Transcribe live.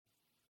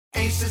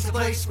Ace is the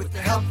place with the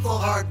helpful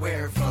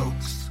hardware,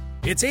 folks.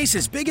 It's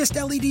Ace's biggest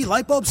LED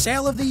light bulb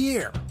sale of the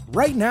year.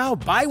 Right now,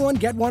 buy one,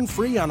 get one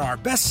free on our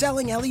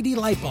best-selling LED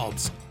light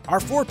bulbs. Our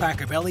 4-pack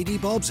of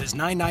LED bulbs is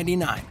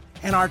 $9.99,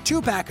 and our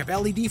 2-pack of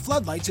LED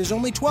floodlights is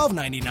only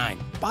 $12.99.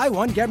 Buy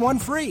one, get one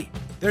free.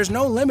 There's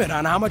no limit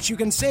on how much you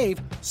can save,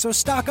 so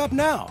stock up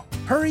now.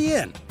 Hurry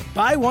in.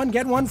 Buy one,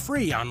 get one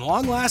free on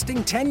long-lasting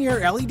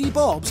 10-year LED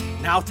bulbs,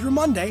 now through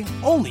Monday,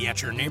 only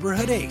at your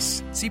neighborhood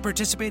Ace. See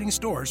participating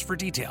stores for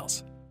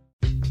details.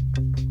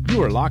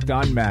 You are Locked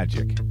On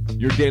Magic,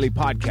 your daily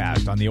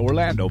podcast on the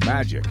Orlando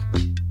Magic.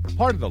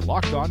 Part of the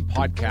Locked On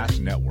Podcast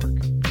Network.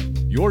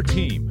 Your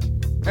team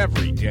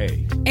every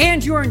day.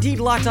 And you are indeed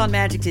Locked On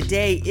Magic.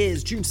 Today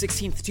is June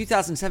 16th,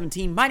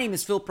 2017. My name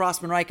is Phil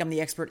Prossman-Reich. I'm the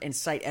expert and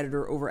site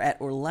editor over at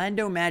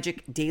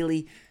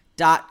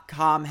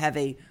OrlandoMagicDaily.com. Have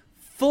a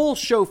full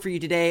show for you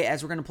today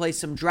as we're going to play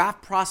some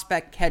draft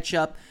prospect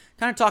catch-up.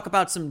 Kind of talk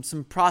about some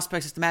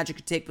prospects that the Magic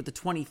could take with the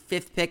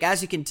 25th pick.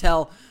 As you can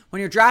tell, when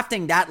you're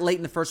drafting that late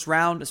in the first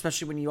round,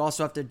 especially when you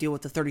also have to deal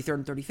with the 33rd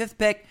and 35th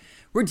pick,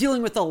 we're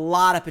dealing with a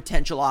lot of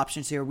potential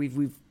options here.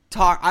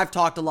 I've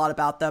talked a lot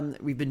about them.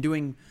 We've been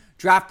doing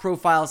draft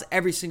profiles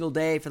every single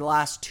day for the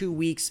last 2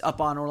 weeks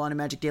up on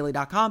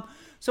OrlandoMagicDaily.com.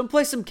 So I'm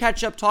play some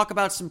catch up, talk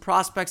about some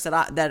prospects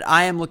that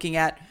I am looking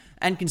at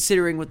and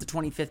considering with the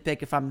 25th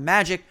pick. If I'm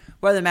Magic,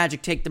 whether the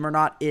Magic take them or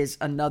not is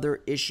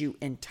another issue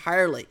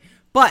entirely.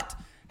 But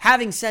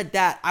having said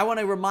that, I want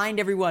to remind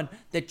everyone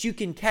that you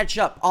can catch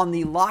up on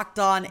the Locked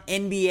On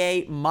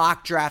NBA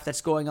mock draft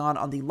that's going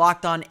on the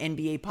Locked On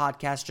NBA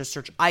podcast. Just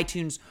search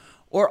iTunes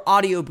or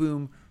Audio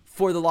Boom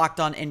for the Locked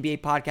On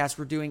NBA podcast.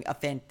 We're doing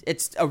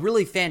it's a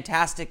really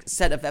fantastic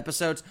set of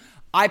episodes.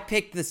 I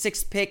picked the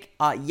 6th pick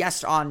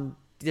on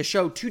the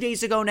show 2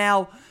 days ago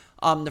now.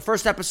 The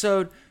first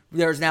episode,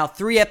 there's now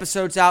 3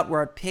 episodes out.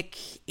 We're at pick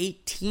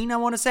 18, I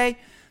want to say.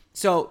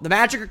 So the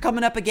Magic are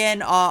coming up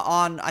again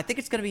I think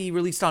it's going to be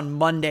released on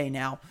Monday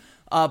now.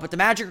 But the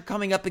Magic are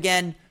coming up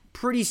again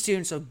pretty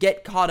soon, so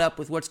get caught up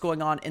with what's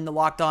going on in the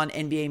Locked On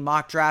NBA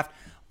mock draft.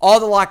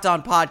 All the Locked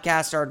On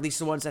podcasts, or at least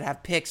the ones that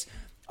have picks,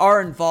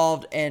 are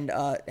involved and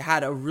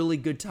had a really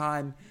good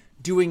time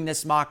doing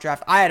this mock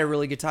draft. I had a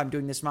really good time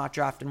doing this mock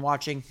draft and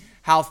watching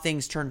how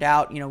things turned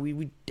out. You know,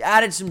 we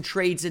added some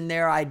trades in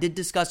there. I did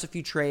discuss a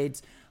few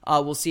trades.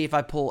 We'll see if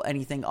I pull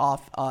anything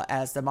off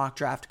as the mock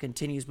draft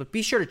continues. But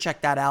be sure to check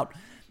that out.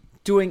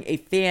 Doing a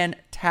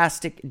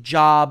fantastic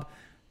job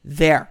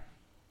there.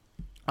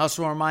 I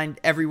also want to remind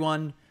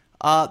everyone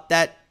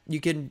that you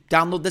can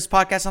download this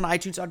podcast on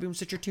iTunes, Audible,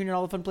 Stitcher, TuneIn,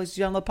 all the fun places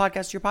you download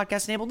podcasts to your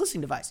podcast-enabled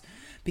listening device.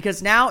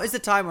 Because now is the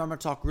time where I'm going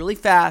to talk really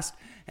fast,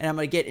 and I'm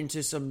going to get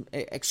into some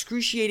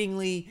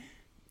excruciatingly,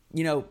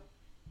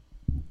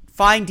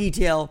 fine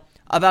detail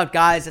about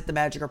guys that the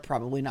Magic are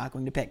probably not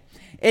going to pick.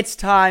 It's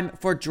time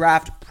for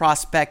Draft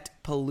Prospect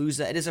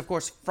Palooza. It is, of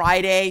course,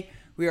 Friday.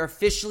 We are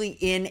officially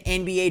in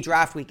NBA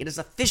Draft Week. It is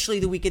officially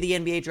the week of the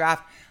NBA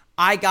Draft.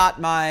 I got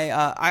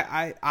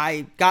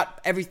I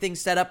got everything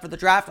set up for the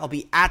draft. I'll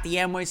be at the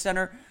Amway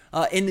Center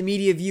in the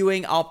media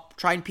viewing. I'll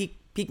try and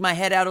peek my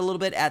head out a little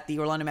bit at the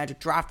Orlando Magic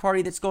draft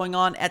party that's going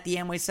on at the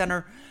Amway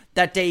Center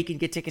that day. You can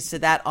get tickets to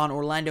that on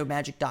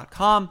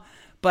OrlandoMagic.com.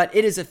 But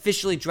it is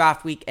officially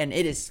draft week, and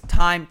it is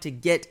time to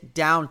get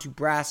down to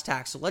brass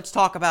tacks. So let's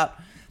talk about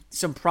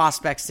some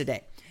prospects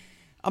today.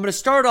 I'm going to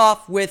start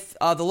off with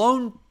the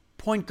lone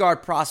point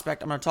guard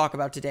prospect I'm going to talk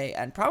about today,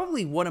 and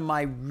probably one of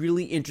my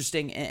really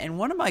interesting and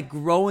one of my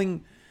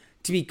growing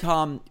to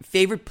become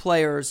favorite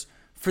players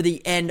for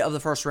the end of the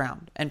first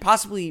round. And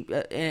possibly,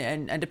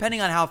 and depending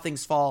on how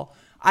things fall,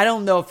 I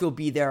don't know if he'll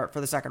be there for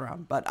the second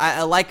round, but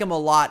I like him a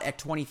lot at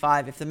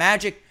 25. If the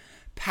Magic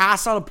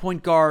pass on a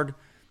point guard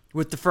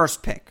with the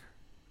first pick,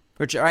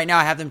 which right now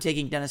I have them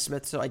taking Dennis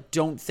Smith, so I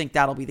don't think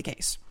that'll be the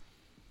case.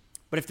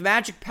 But if the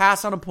Magic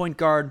pass on a point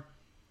guard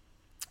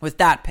with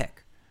that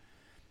pick,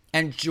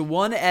 and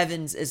Jawun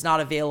Evans is not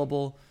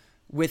available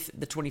with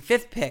the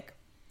 25th pick,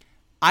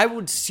 I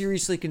would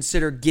seriously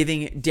consider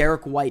giving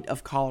Derek White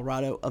of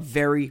Colorado a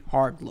very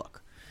hard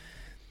look.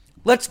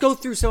 Let's go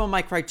through some of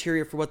my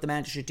criteria for what the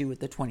Magic should do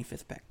with the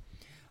 25th pick.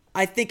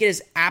 I think it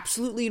is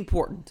absolutely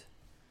important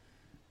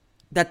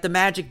that the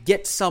Magic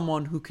get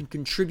someone who can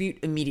contribute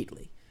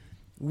immediately.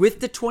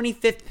 With the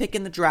 25th pick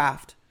in the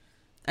draft,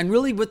 and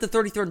really with the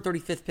 33rd and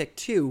 35th pick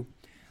too,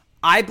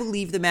 I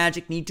believe the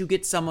Magic need to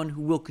get someone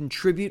who will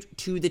contribute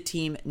to the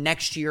team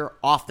next year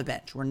off the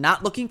bench. We're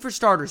not looking for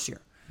starters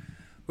here.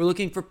 We're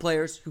looking for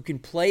players who can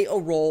play a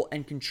role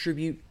and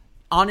contribute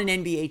on an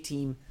NBA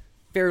team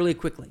fairly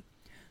quickly.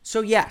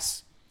 So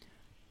yes,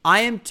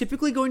 I am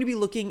typically going to be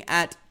looking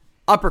at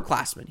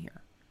upperclassmen here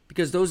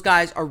because those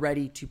guys are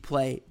ready to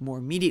play more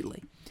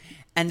immediately.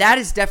 And that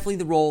is definitely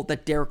the role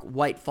that Derek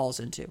White falls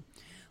into.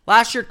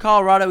 Last year at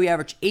Colorado, he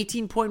averaged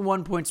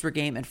 18.1 points per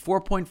game and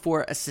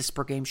 4.4 assists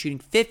per game, shooting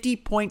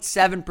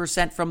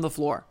 50.7% from the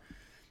floor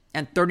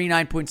and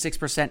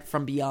 39.6%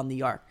 from beyond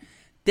the arc.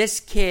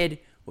 This kid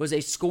was a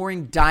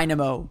scoring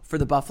dynamo for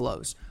the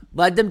Buffaloes.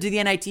 Led them to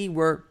the NIT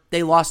where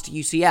they lost to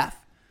UCF.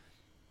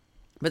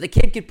 But the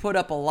kid could put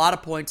up a lot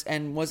of points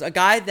and was a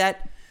guy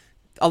that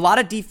a lot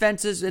of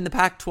defenses in the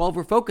Pac-12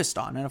 were focused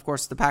on. And of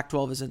course, the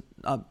Pac-12 is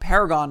a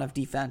paragon of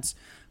defense.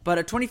 But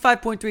a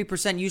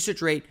 25.3%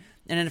 usage rate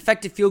and an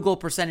effective field goal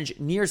percentage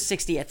near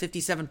 60 at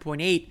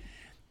 57.8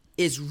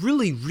 is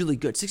really, really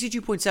good.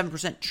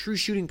 62.7% true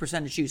shooting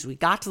percentage use. We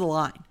got to the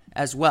line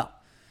as well.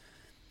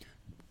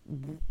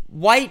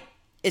 White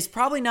is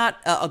probably not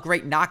a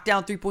great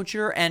knockdown three-point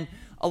shooter, and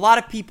a lot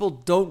of people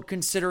don't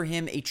consider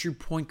him a true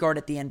point guard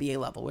at the NBA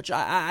level, which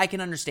I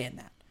can understand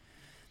that.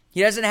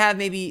 He doesn't have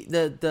maybe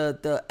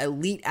the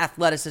elite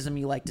athleticism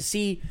you like to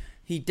see.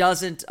 He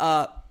doesn't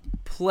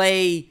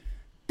play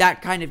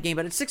that kind of game,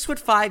 but at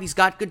 6'5", he's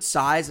got good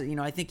size.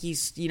 I think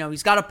he's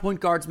got a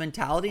point guard's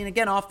mentality, and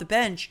again, off the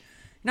bench,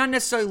 you're not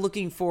necessarily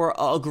looking for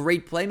a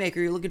great playmaker.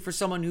 You're looking for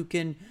someone who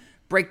can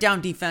break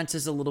down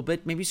defenses a little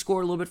bit, maybe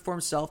score a little bit for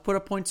himself, put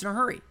up points in a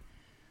hurry,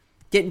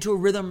 get into a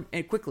rhythm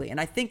quickly. And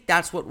I think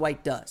that's what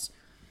White does.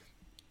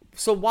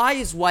 So why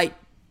is White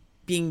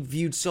being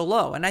viewed so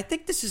low? And I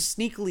think this is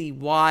sneakily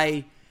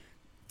why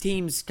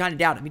teams kind of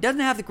doubt him. He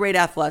doesn't have the great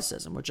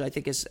athleticism, which I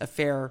think is a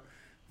fair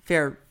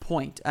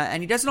point.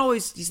 And he's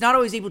not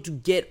always able to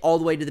get all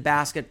the way to the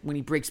basket when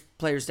he breaks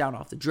players down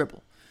off the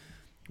dribble.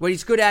 What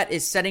he's good at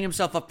is setting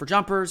himself up for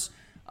jumpers,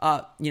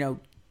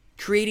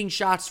 creating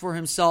shots for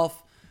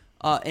himself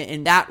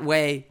in that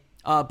way.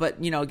 But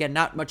again,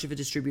 not much of a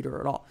distributor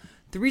at all.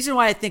 The reason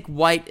why I think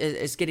White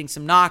is getting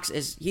some knocks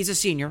is he's a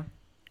senior,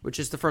 which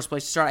is the first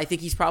place to start. I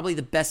think he's probably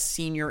the best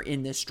senior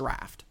in this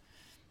draft.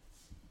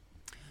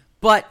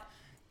 But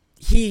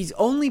he's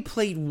only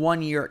played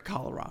 1 year at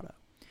Colorado.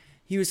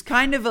 He was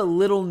kind of a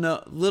little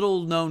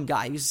known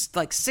guy. He was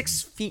like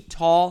 6 feet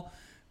tall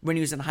when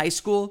he was in high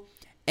school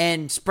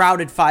and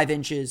sprouted 5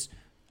 inches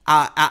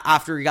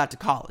after he got to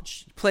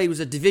college. He was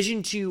a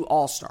Division II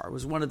All-Star.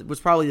 Was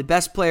probably the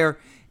best player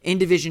in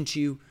Division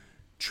II.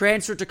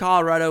 Transferred to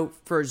Colorado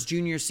for his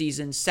junior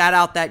season, sat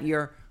out that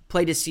year,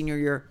 played his senior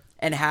year,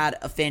 and had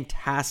a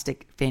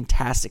fantastic,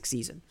 fantastic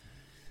season.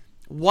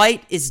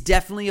 White is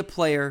definitely a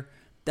player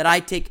that I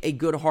take a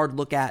good hard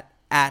look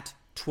at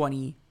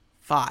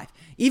 25.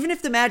 Even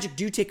if the Magic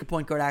do take a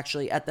point guard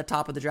actually at the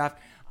top of the draft,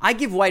 I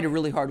give White a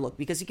really hard look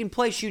because he can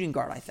play shooting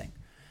guard, I think.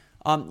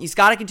 He's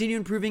got to continue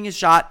improving his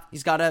shot.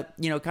 He's got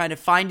to, kind of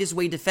find his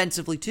way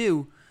defensively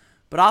too.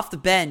 But off the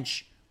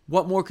bench,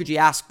 what more could you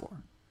ask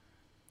for?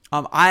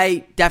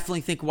 I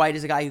definitely think White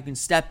is a guy who can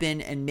step in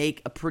and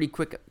make a pretty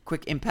quick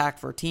impact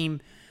for a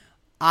team.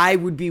 I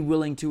would be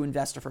willing to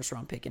invest a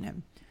first-round pick in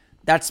him.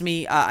 That's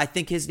me. I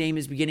think his name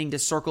is beginning to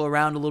circle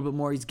around a little bit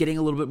more. He's getting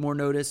a little bit more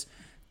notice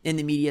in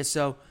the media,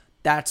 so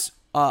that's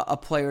a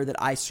player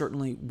that I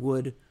certainly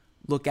would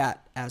look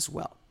at as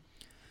well.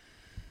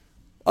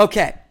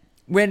 Okay,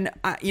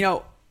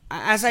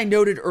 as I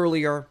noted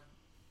earlier,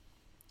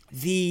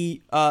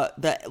 the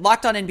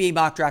Locked On NBA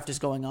mock draft is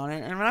going on,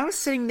 and when I was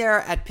sitting there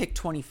at pick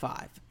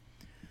 25,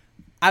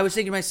 I was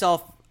thinking to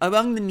myself,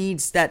 among the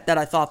needs that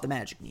I thought the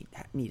Magic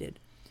needed,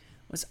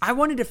 was I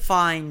wanted to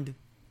find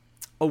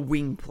a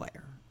wing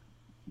player.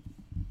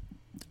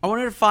 I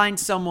wanted to find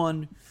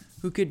someone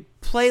who could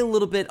play a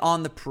little bit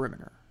on the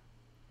perimeter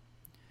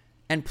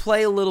and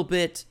play a little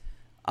bit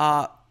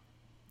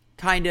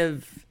kind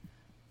of,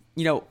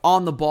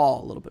 on the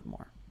ball a little bit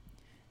more.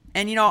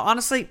 And,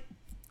 honestly,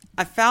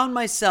 I found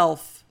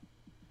myself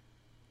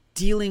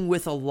dealing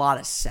with a lot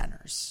of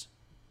centers.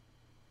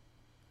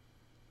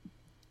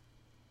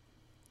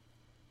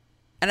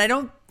 And I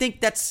don't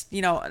think that's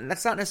not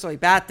necessarily a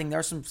bad thing. There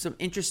are some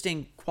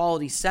interesting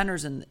quality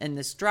centers in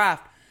this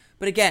draft.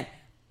 But again,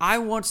 I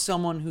want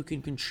someone who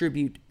can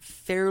contribute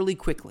fairly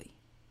quickly.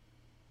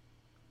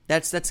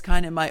 That's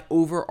kind of my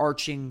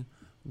overarching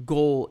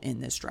goal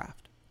in this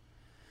draft.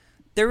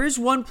 There is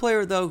one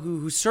player, though,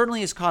 who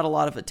certainly has caught a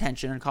lot of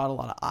attention and caught a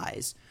lot of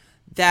eyes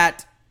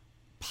that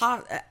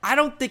I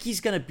don't think he's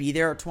going to be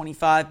there at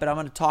 25, but I'm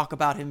going to talk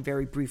about him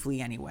very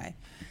briefly anyway.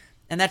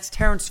 And that's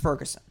Terrence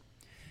Ferguson.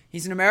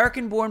 He's an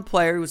American-born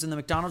player who was in the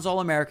McDonald's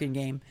All-American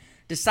game,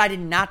 decided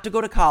not to go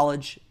to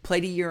college,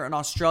 played a year in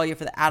Australia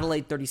for the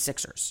Adelaide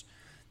 36ers.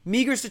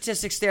 Meager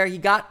statistics there. He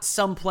got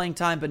some playing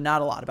time, but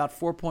not a lot. About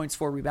 4 points,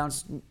 4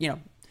 rebounds,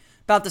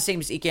 about the same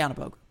as Ike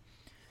Anigbogu.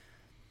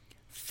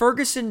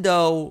 Ferguson,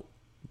 though,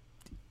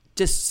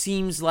 just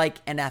seems like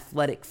an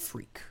athletic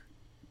freak.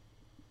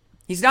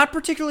 He's not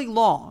particularly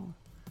long,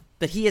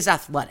 but he is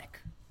athletic.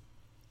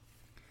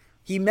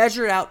 He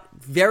measured out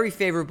very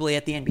favorably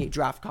at the NBA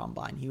Draft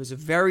Combine. He was a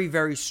very,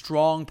 very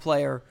strong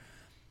player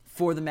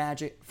for the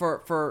Magic,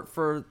 for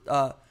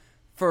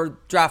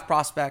draft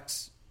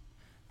prospects.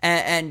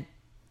 And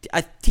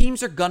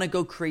teams are going to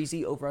go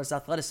crazy over his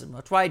athleticism.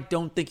 That's why I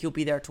don't think he'll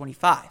be there at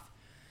 25.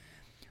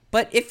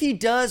 But if he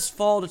does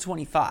fall to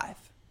 25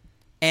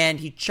 and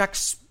he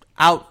checks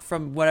out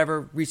from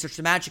whatever research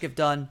the Magic have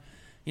done,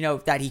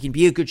 that he can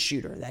be a good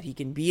shooter, that he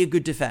can be a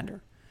good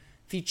defender.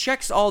 If he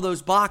checks all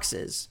those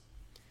boxes,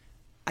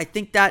 I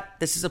think that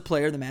this is a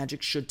player the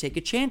Magic should take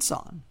a chance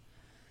on.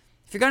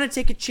 If you're going to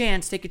take a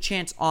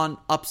chance on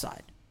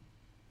upside.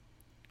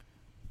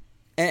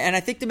 And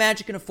I think the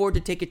Magic can afford to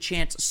take a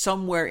chance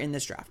somewhere in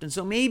this draft. And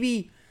so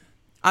maybe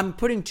I'm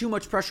putting too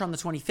much pressure on the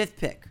 25th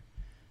pick.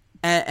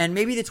 And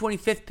maybe the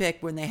 25th pick,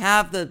 when they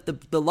have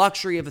the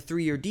luxury of a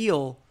 3-year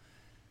deal,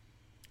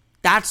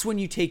 that's when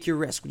you take your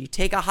risk. When you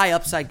take a high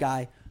upside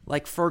guy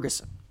like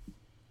Ferguson.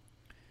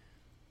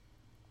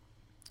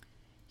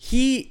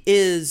 He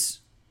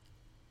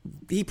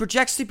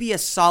projects to be a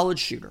solid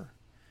shooter.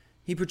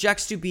 He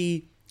projects to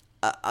be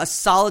a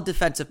solid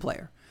defensive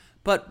player.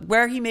 But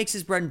where he makes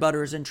his bread and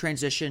butter is in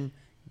transition,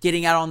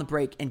 getting out on the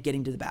break and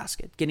getting to the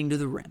basket, getting to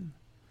the rim.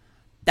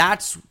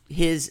 That's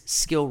his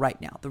skill right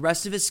now. The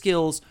rest of his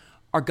skills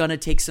are going to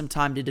take some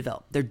time to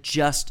develop. They're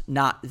just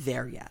not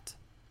there yet.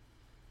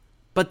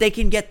 But they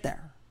can get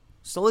there.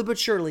 Slowly but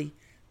surely,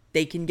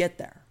 they can get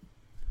there.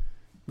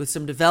 With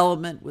some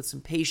development, with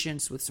some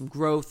patience, with some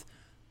growth,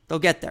 they'll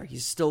get there.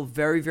 He's still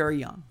very, very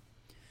young.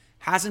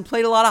 Hasn't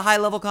played a lot of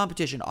high-level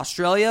competition.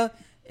 Australia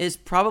is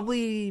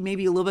probably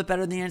maybe a little bit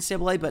better than the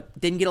NCAA, but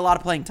didn't get a lot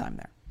of playing time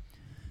there.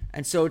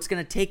 And so it's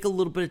going to take a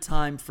little bit of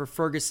time for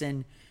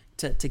Ferguson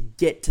to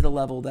get to the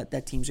level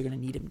that teams are going to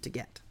need him to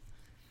get.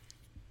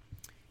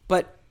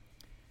 But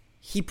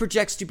he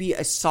projects to be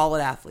a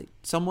solid athlete,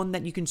 someone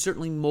that you can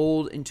certainly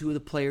mold into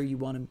the player you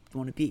want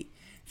to be.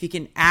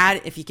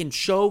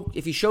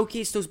 If he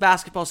showcase those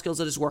basketball skills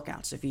at his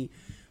workouts, if he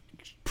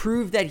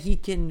prove that he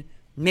can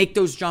make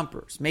those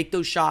jumpers, make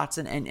those shots,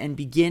 and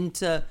begin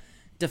to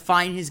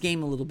define his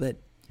game a little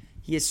bit,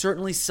 he is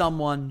certainly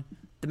someone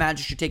the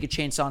Magic should take a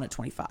chance on at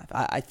 25.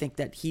 I think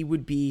that he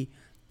would be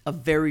a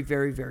very,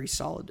 very, very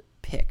solid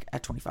pick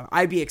at 25.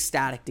 I'd be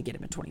ecstatic to get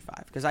him at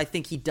 25 because I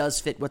think he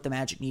does fit what the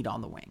Magic need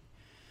on the wing,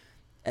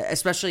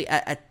 especially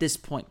at this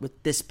point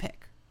with this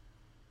pick.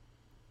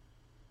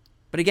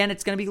 But again,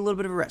 it's going to be a little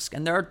bit of a risk,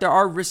 and there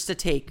are risks to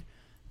take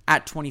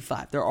at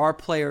 25. There are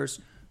players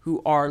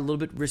who are a little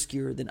bit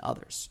riskier than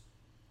others.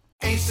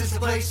 Ace is the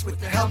place with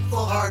the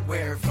helpful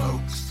hardware,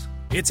 folks.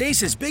 It's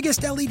Ace's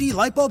biggest LED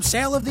light bulb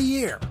sale of the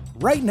year.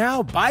 Right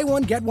now, buy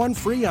one, get one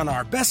free on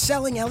our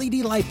best-selling LED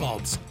light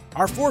bulbs.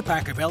 Our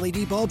 4-pack of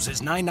LED bulbs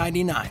is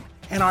 $9.99,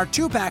 and our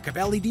 2-pack of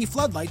LED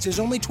floodlights is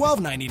only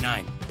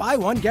 $12.99. Buy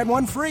one, get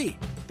one free.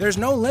 There's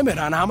no limit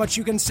on how much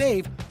you can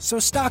save, so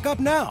stock up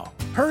now.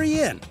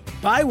 Hurry in.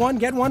 Buy one,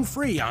 get one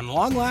free on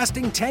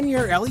long-lasting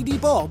 10-year LED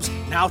bulbs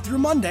now through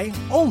Monday,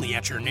 only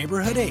at your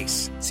neighborhood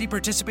Ace. See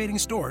participating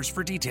stores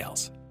for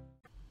details.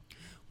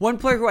 One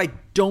player who I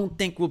don't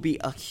think will be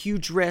a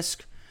huge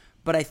risk,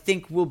 but I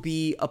think will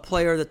be a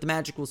player that the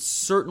Magic will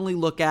certainly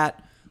look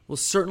at, will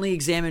certainly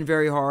examine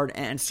very hard,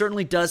 and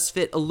certainly does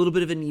fit a little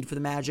bit of a need for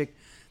the Magic,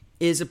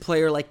 is a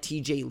player like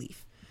TJ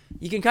Leaf.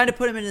 You can kind of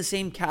put him in the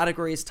same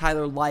category as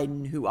Tyler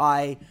Lydon, who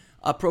I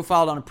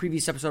profiled on a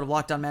previous episode of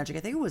Locked On Magic. I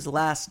think it was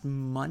last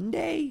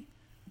Monday.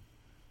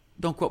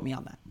 Don't quote me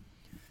on that.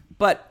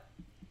 But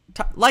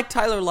like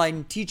Tyler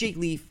Lydon, TJ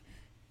Leaf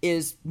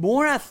is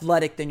more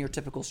athletic than your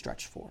typical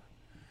stretch four.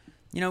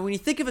 You know, when you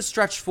think of a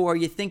stretch four,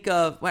 when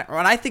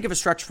I think of a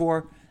stretch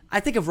four,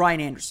 I think of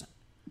Ryan Anderson.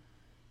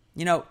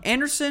 You know,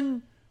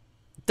 Anderson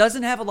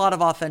doesn't have a lot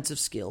of offensive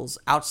skills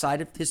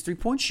outside of his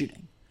three-point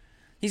shooting.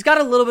 He's got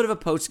a little bit of a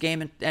post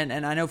game,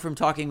 and I know from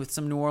talking with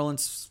some New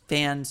Orleans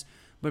fans,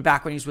 but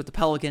back when he was with the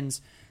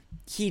Pelicans,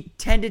 he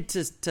tended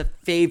to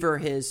favor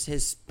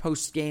his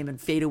post game and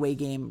fadeaway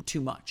game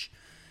too much.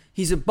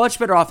 He's a much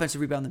better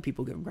offensive rebounder than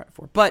people give him credit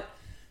for. But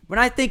when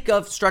I think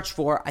of stretch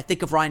four, I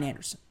think of Ryan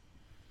Anderson.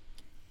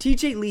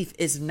 TJ Leaf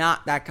is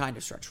not that kind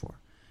of stretch four.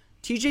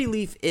 TJ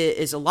Leaf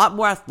is a lot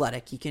more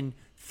athletic. He can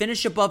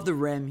finish above the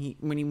rim.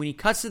 When he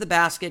cuts to the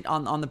basket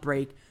on the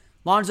break,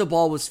 Lonzo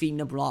Ball was feeding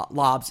him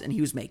lobs, and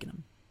he was making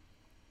them.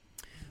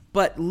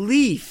 But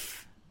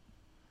Leaf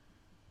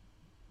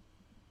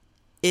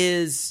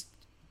is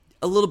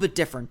a little bit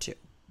different too.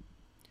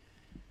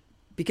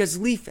 Because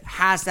Leaf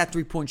has that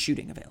three-point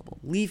shooting available.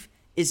 Leaf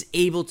is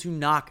able to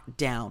knock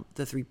down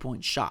the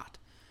three-point shot.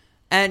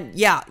 And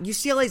yeah,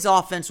 UCLA's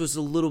offense was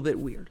a little bit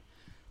weird.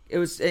 It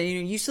was,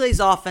 UCLA's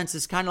offense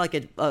is kind of like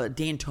a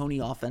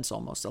D'Antoni offense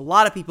almost. A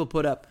lot of people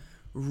put up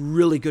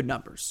really good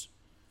numbers.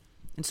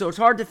 And so it's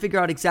hard to figure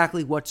out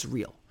exactly what's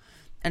real.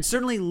 And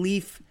certainly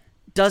Leaf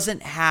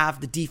doesn't have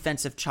the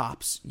defensive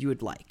chops you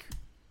would like.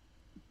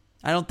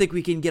 I don't think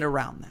we can get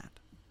around that.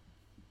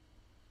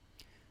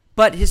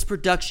 But his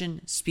production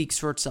speaks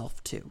for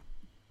itself too.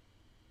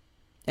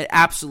 It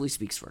absolutely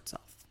speaks for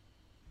itself.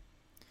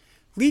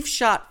 Leaf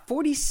shot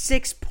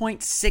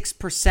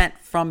 46.6%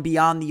 from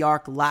beyond the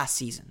arc last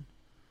season.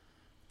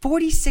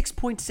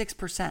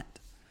 46.6%.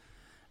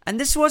 And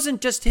this wasn't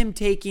just him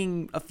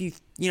taking a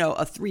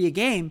three a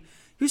game.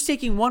 He was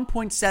taking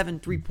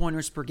 1.7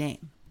 three-pointers per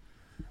game.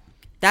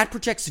 That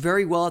projects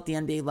very well at the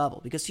NBA level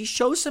because he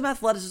shows some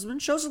athleticism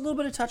and shows a little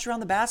bit of touch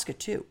around the basket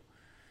too.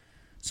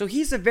 So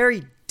he's a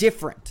very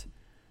different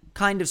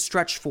kind of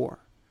stretch four.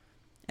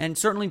 And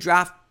certainly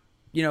draft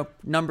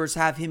numbers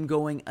have him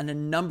going in a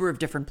number of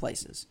different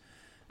places.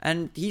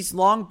 And he's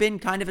long been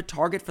kind of a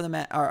target for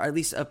or at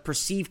least a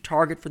perceived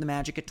target for the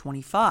Magic at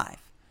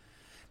 25.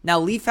 Now,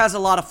 Leaf has a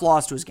lot of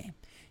flaws to his game.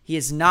 He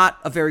is not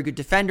a very good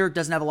defender,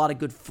 doesn't have a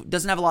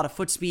lot of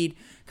foot speed.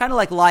 Kind of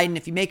like Lydon,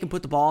 if you make him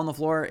put the ball on the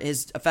floor,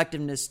 his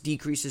effectiveness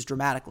decreases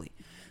dramatically.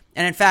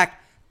 And in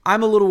fact,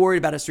 I'm a little worried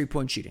about his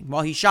three-point shooting.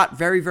 While he shot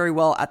very, very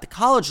well at the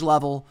college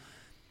level,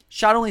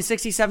 shot only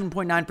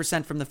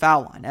 67.9% from the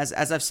foul line.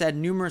 As I've said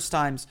numerous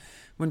times,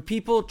 when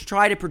people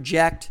try to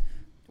project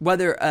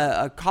whether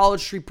a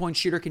college three-point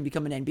shooter can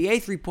become an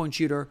NBA three-point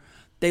shooter,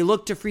 they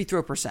look to free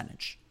throw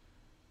percentage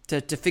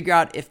to figure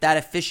out if that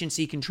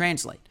efficiency can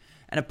translate.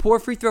 And a poor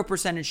free throw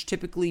percentage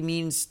typically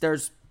means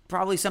there's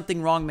probably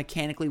something wrong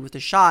mechanically with the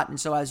shot. And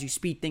so as you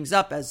speed things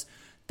up, as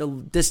the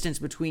distance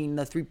between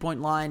the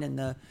three-point line and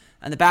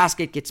the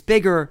basket gets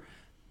bigger,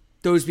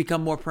 those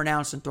become more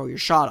pronounced and throw your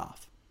shot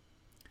off.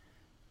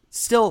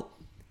 Still,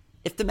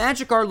 if the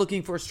Magic are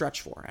looking for a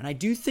stretch four, and I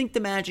do think the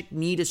Magic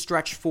need a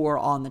stretch four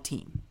on the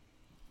team,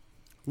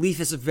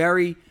 Leaf is a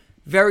very,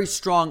 very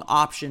strong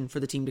option for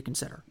the team to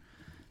consider.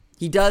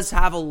 He does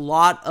have a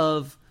lot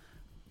of,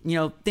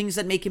 things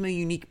that make him a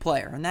unique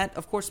player, and that,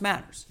 of course,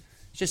 matters.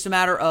 It's just a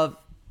matter of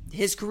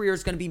his career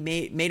is going to be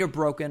made or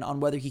broken on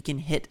whether he can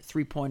hit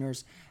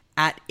three-pointers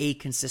at a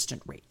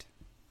consistent rate.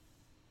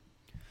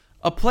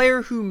 A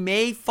player who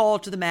may fall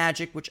to the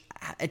Magic, which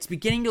it's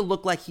beginning to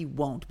look like he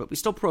won't, but we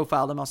still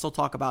profiled him, I'll still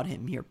talk about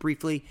him here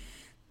briefly,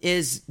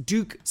 is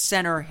Duke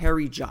center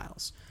Harry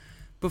Giles.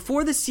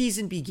 Before the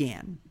season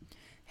began,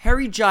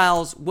 Harry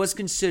Giles was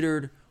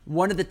considered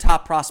one of the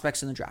top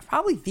prospects in the draft,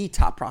 probably the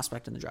top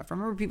prospect in the draft. I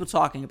remember people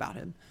talking about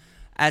him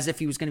as if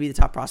he was going to be the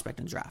top prospect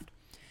in the draft.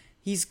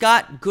 He's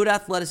got good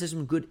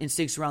athleticism, good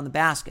instincts around the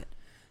basket.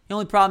 The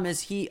only problem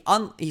is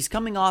he's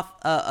coming off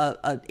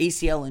a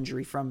ACL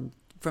injury from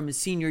his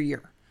senior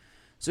year.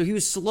 So he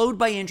was slowed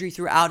by injury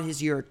throughout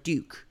his year at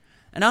Duke.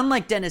 And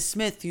unlike Dennis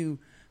Smith, who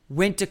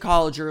went to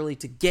college early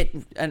to get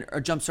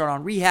a jump start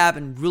on rehab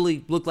and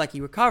really looked like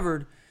he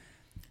recovered,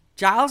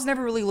 Giles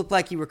never really looked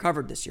like he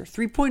recovered this year.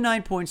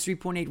 3.9 points,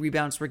 3.8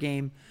 rebounds per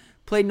game,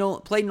 played in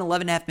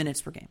 11.5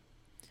 minutes per game.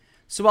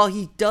 So while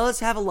he does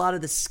have a lot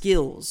of the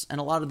skills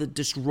and a lot of the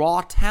just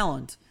raw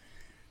talent,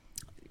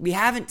 we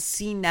haven't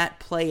seen that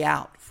play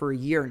out for a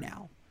year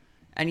now.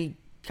 And he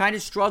kind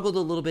of struggled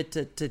a little bit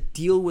to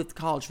deal with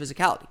college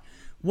physicality.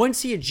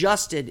 Once he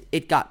adjusted,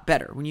 it got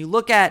better. When you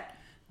look at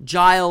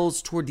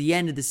Giles toward the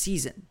end of the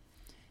season,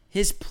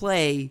 his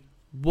play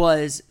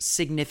was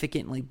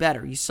significantly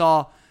better. You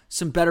saw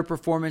some better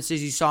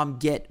performances. You saw him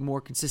get more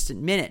consistent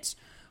minutes.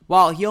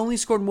 While he only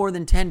scored more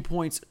than 10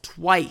 points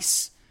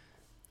twice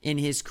in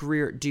his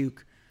career at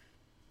Duke,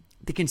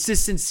 the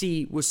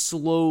consistency was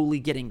slowly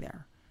getting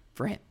there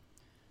for him.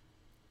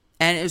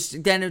 And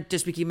then it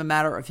just became a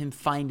matter of him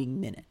finding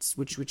minutes,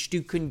 which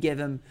Duke couldn't give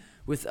him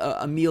with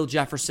Emile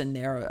Jefferson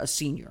there, a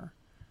senior,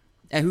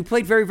 and who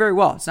played very, very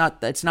well. It's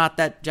not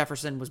that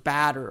Jefferson was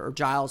bad or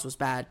Giles was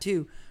bad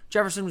too.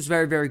 Jefferson was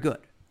very, very good.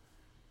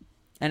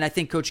 And I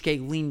think Coach K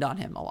leaned on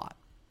him a lot.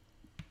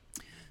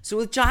 So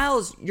with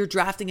Giles, you're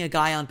drafting a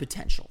guy on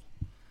potential.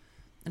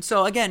 And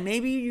so again,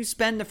 maybe you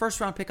spend the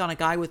first round pick on a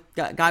guy with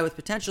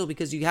potential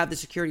because you have the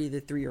security of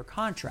the 3-year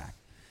contract.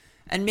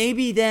 And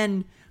maybe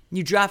then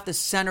you draft a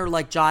center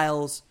like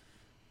Giles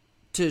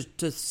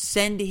to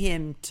send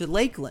him to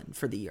Lakeland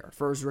for the year,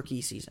 for his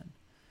rookie season.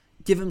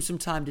 Give him some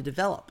time to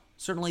develop.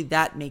 Certainly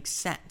that makes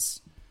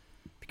sense.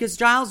 Because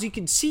Giles, you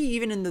can see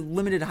even in the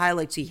limited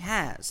highlights he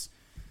has,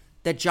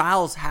 that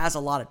Giles has a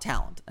lot of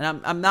talent.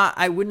 And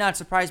I would not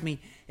surprise me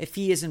if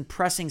he is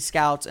impressing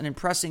scouts and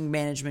impressing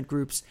management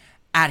groups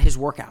at his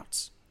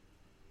workouts.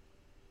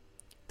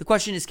 The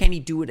question is, can he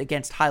do it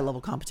against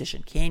high-level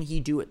competition? Can he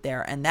do it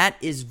there? And that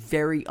is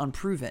very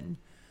unproven,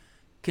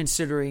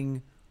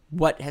 considering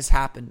what has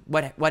happened,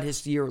 what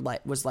his year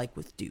was like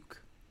with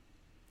Duke.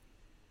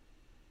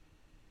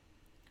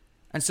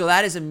 And so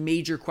that is a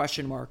major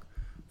question mark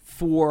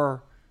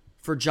for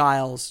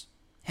Giles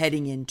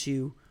heading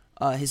into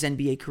his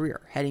NBA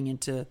career, heading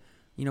into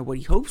what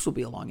he hopes will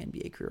be a long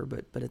NBA career,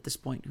 but at this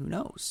point, who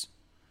knows?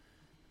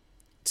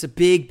 It's a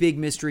big, big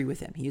mystery with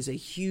him. He is a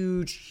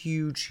huge,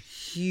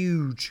 huge,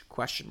 huge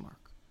question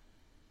mark.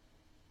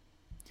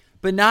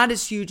 But not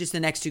as huge as the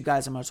next two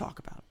guys I'm going to talk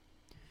about.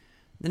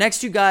 The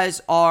next two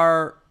guys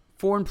are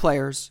foreign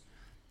players.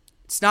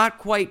 It's not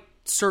quite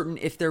certain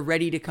if they're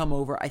ready to come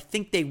over. I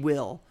think they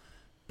will.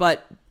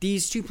 But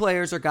these two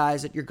players are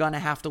guys that you're going to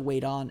have to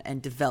wait on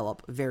and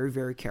develop very,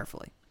 very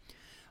carefully.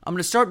 I'm going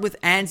to start with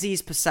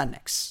Anzijas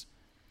Pasecniks.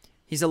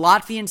 He's a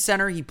Latvian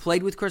center. He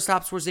played with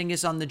Kristaps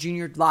Porzingis on the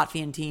junior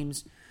Latvian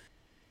teams.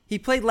 He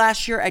played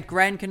last year at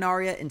Gran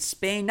Canaria in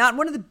Spain, not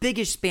one of the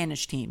biggest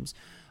Spanish teams.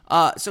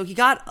 So he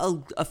got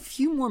a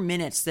few more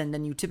minutes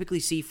than you typically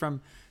see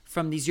from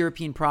these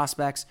European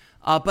prospects.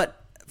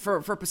 But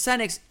for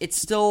Pasecniks,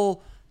 it's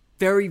still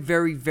very,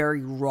 very,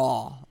 very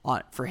raw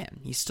for him.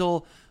 He's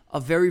still a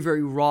very,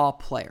 very raw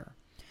player.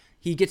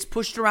 He gets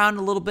pushed around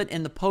a little bit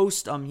in the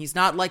post. He's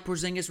not like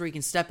Porzingis where he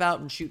can step out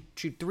and shoot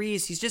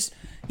threes.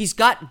 He's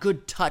got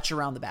good touch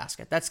around the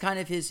basket. That's kind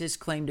of his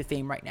claim to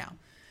fame right now.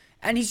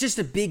 And he's just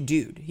a big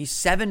dude. He's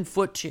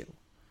 7'2".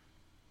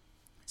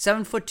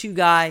 7'2"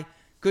 guy,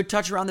 good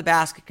touch around the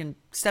basket, can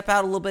step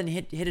out a little bit and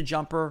hit a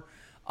jumper.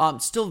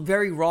 Still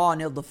very raw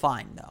and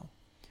ill-defined though.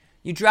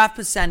 You draft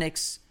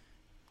Pasecniks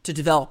to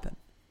develop him.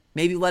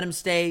 Maybe let him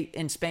stay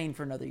in Spain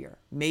for another year.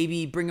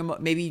 Maybe bring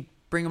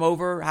him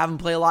over, have him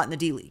play a lot in the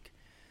D-League.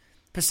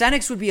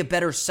 Pesenix would be a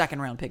better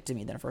second-round pick to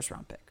me than a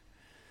first-round pick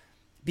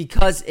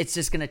because it's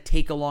just going to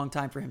take a long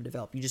time for him to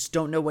develop. You just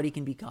don't know what he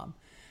can become.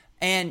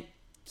 And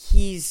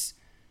he's,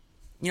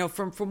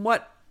 from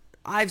what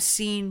I've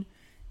seen,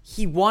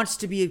 he wants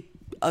to be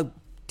a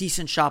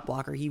decent shot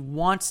blocker. He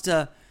wants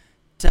to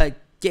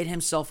get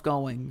himself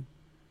going.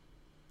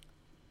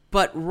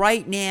 But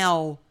right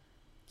now,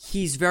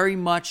 he's very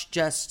much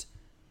just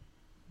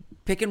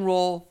pick and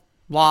roll,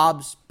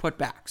 lobs,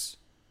 putbacks.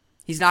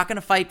 He's not going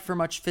to fight for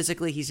much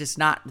physically. He's just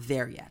not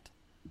there yet.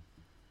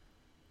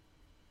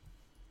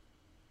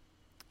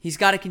 He's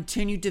got to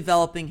continue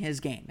developing his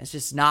game. It's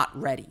just not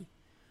ready.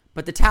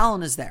 But the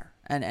talent is there.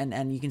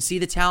 And you can see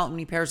the talent when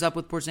he pairs up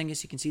with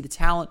Porzingis. You can see the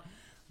talent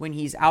when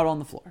he's out on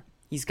the floor.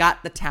 He's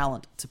got the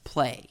talent to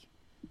play.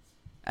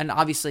 And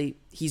obviously,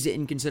 he's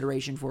in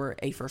consideration for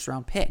a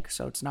first-round pick.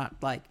 So it's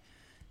not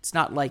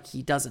like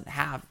he doesn't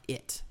have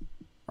it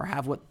or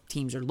have what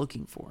teams are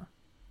looking for.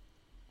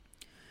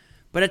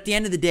 But at the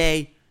end of the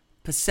day,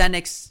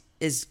 Pesenix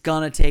is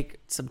going to take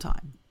some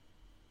time.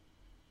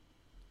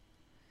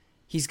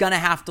 He's going to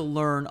have to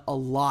learn a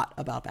lot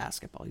about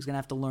basketball. He's going to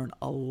have to learn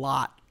a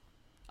lot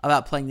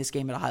about playing this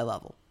game at a high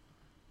level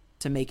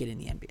to make it in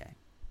the NBA.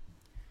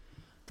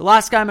 The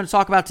last guy I'm going to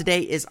talk about today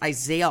is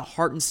Isaiah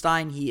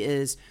Hartenstein. He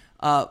is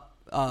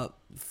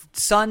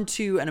son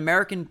to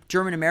an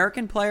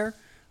German-American player,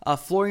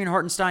 Florian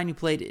Hartenstein, who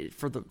played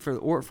for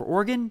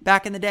Oregon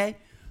back in the day.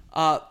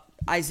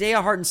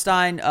 Isaiah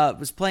Hartenstein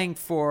was playing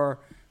for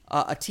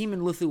a team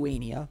in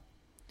Lithuania.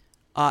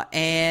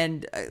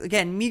 And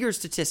again, meager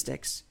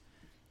statistics.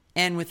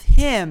 And with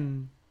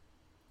him,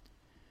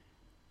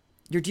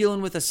 you're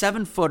dealing with a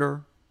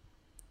 7-footer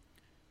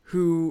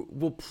who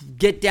will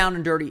get down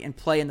and dirty and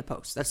play in the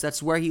post.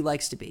 That's where he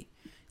likes to be.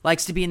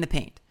 Likes to be in the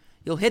paint.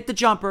 He'll hit the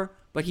jumper,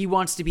 but he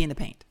wants to be in the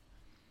paint.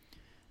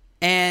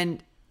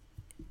 And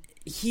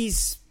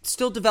he's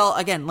still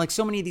again, like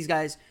so many of these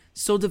guys,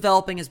 still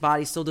developing his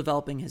body, still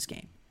developing his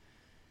game.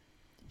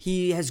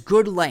 He has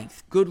good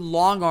length, good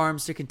long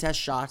arms to contest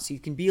shots. He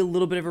can be a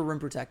little bit of a rim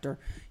protector.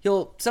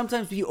 He'll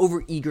sometimes be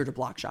overeager to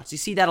block shots. You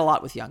see that a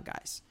lot with young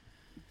guys.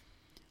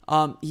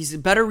 He's a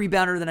better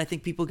rebounder than I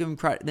think people give him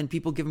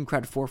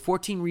credit for.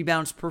 14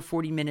 rebounds per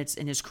 40 minutes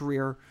in his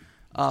career,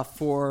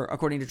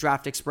 according to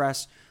Draft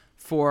Express,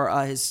 for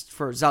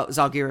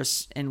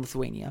Žalgiris in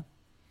Lithuania.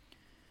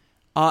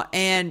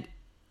 And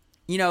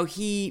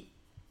he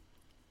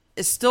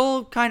is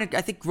still kind of,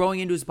 I think, growing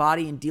into his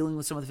body and dealing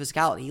with some of the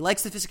physicality. He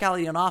likes the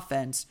physicality on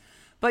offense,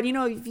 but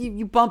if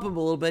you bump him a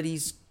little bit,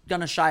 he's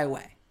gonna shy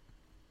away.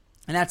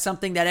 And that's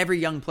something that every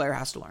young player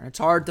has to learn. It's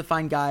hard to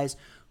find guys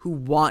who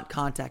want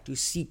contact, who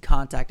seek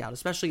contact out,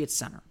 especially at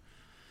center.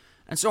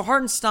 And so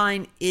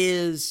Hartenstein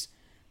is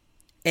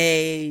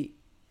a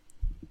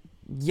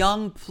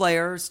young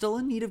player still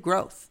in need of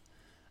growth.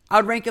 I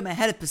would rank him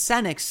ahead of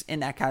Pesenix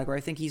in that category.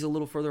 I think he's a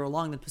little further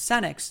along than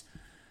Pesenix,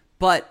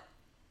 but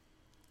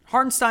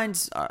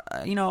Hartenstein's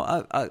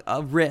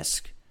a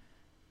risk.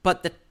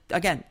 But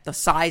the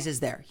size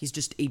is there. He's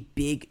just a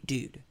big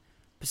dude.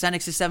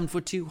 Pesenix is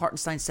 7'2",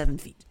 Hartenstein's 7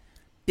 feet.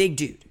 Big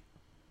dude.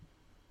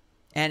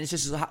 And it's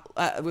just,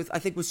 I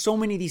think with so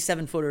many of these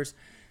 7-footers,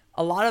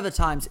 a lot of the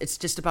times it's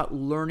just about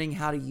learning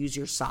how to use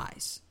your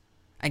size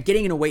and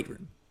getting in a weight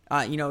room.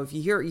 If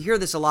you hear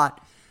this a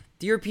lot,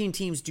 the European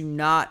teams do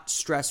not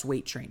stress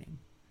weight training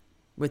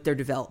with their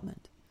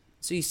development.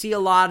 So you see a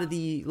lot of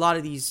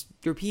these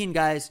European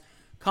guys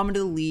come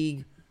into the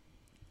league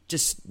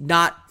just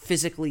not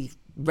physically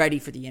ready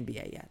for the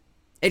NBA yet.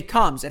 It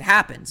comes, it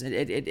happens.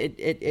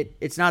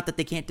 It's not that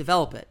they can't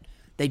develop it.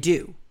 They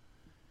do.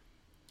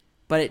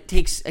 But it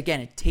takes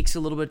a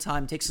little bit of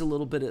time, it takes a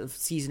little bit of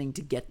seasoning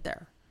to get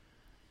there.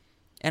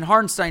 And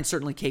Hartenstein's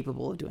certainly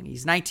capable of doing it.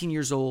 He's 19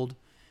 years old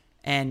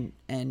and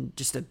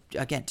just a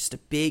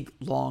big,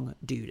 long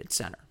dude at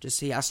center.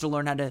 He has to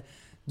learn how to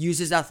use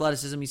his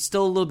athleticism. He's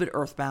still a little bit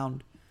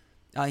earthbound.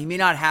 He may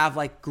not have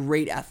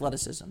great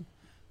athleticism,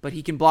 but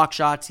he can block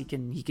shots. He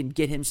can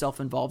get himself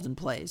involved in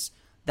plays.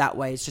 That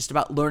way, it's just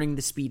about learning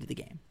the speed of the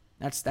game.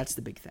 That's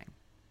the big thing.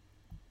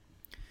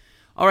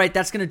 All right,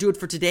 that's going to do it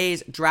for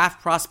today's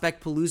Draft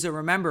Prospect Palooza.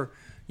 Remember,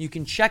 you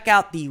can check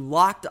out the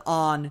Locked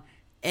On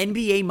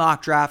NBA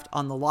mock draft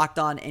on the Locked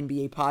On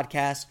NBA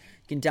podcast.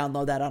 You can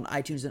download that on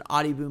iTunes and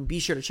Audioboom. Be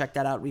sure to check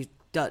that out.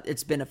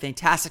 It's been a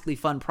fantastically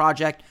fun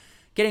project.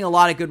 Getting a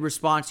lot of good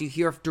response. You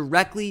hear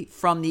directly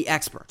from the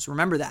experts.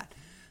 Remember that.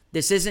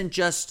 This isn't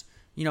just,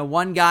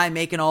 one guy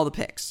making all the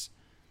picks.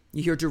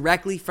 You hear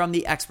directly from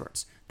the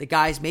experts. The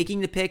guys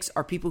making the picks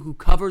are people who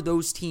cover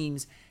those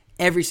teams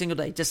every single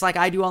day. Just like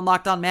I do on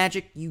Locked On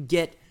Magic, you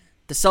get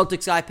the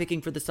Celtics guy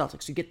picking for the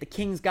Celtics. You get the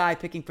Kings guy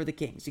picking for the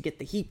Kings. You get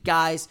the Heat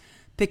guys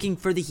picking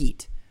for the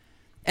Heat.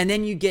 And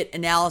then you get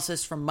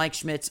analysis from Mike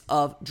Schmitz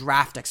of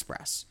Draft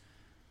Express.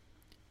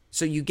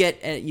 So you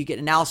get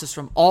analysis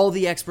from all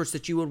the experts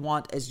that you would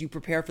want as you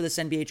prepare for this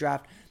NBA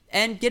draft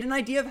and get an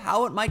idea of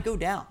how it might go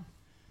down.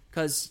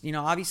 Because,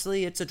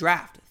 obviously it's a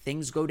draft.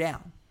 Things go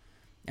down.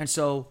 And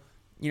so,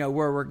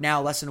 we're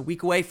now less than a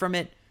week away from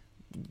it.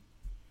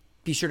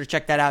 Be sure to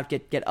check that out.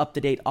 Get up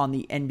to date on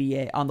the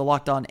NBA, on the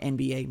Locked On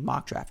NBA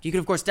mock draft. You can,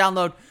 of course,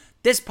 download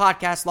this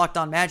podcast, Locked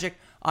On Magic,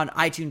 on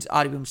iTunes,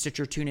 Audioboom,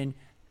 Stitcher, TuneIn,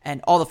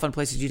 and all the fun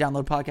places you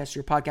download podcasts to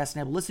your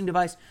podcast-enabled listening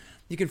device.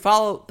 You can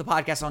follow the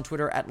podcast on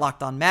Twitter at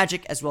Locked On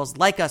Magic, as well as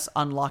like us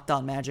on Locked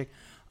On Magic.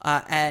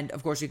 And,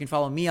 of course, you can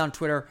follow me on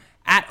Twitter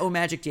at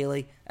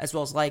OMagicDaily, as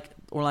well as like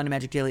Orlando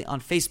Magic Daily on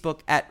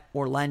Facebook at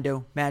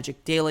Orlando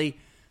Magic Daily.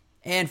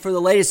 And for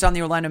the latest on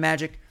the Orlando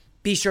Magic,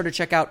 be sure to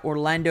check out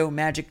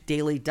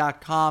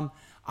OrlandoMagicDaily.com.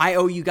 I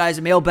owe you guys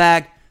a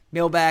mailbag.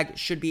 Mailbag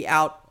should be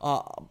out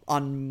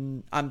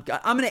I'm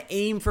going to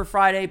aim for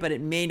Friday, but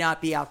it may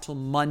not be out till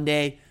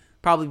Monday.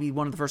 Probably be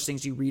one of the first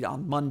things you read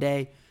on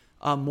Monday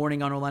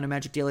morning on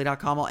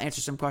OrlandoMagicDaily.com. I'll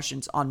answer some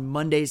questions on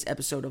Monday's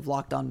episode of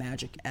Locked On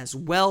Magic as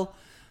well.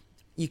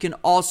 You can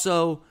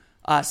also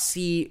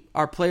see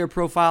our player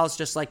profiles,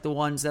 just like the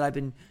ones that I've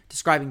been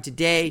describing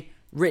today,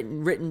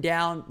 written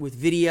down with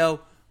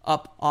video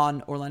up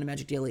on Orlando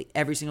Magic Daily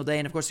every single day.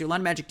 And of course, the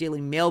Orlando Magic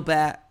Daily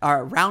mailbag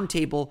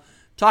roundtable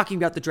talking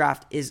about the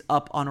draft is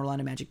up on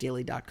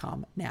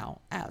OrlandoMagicDaily.com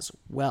now as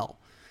well.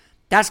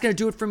 That's going to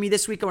do it for me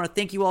this week. I want to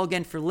thank you all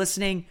again for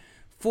listening.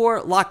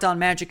 For Locked On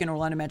Magic and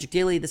Orlando Magic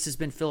Daily, this has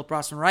been Philip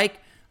Rossman-Reich.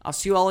 I'll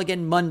see you all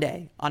again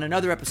Monday on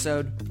another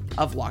episode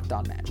of Locked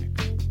On Magic.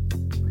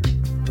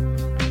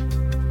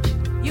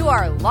 You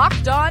are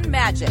Locked On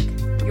Magic,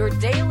 your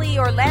daily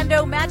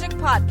Orlando Magic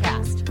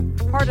podcast.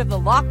 Part of the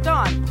Locked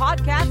On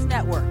Podcast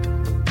Network.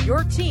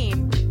 Your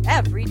team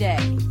every day.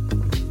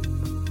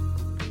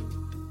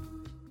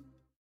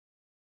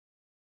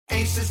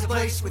 Ace is the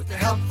place with the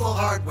helpful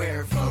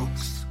hardware,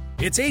 folks.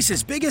 It's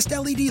Ace's biggest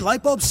LED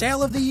light bulb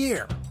sale of the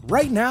year.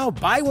 Right now,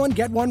 buy one,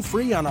 get one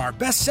free on our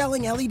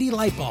best-selling LED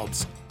light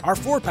bulbs. Our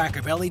 4-pack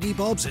of LED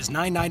bulbs is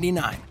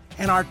 $9.99,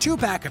 and our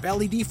 2-pack of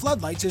LED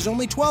floodlights is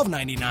only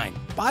 $12.99.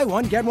 Buy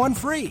one, get one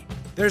free.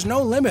 There's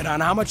no limit on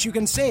how much you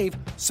can save,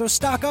 so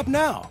stock up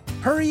now.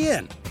 Hurry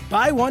in.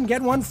 Buy one,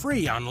 get one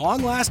free on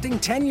long-lasting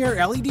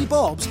 10-year LED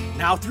bulbs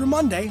now through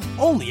Monday,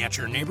 only at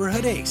your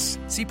neighborhood Ace.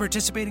 See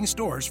participating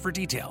stores for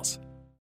details.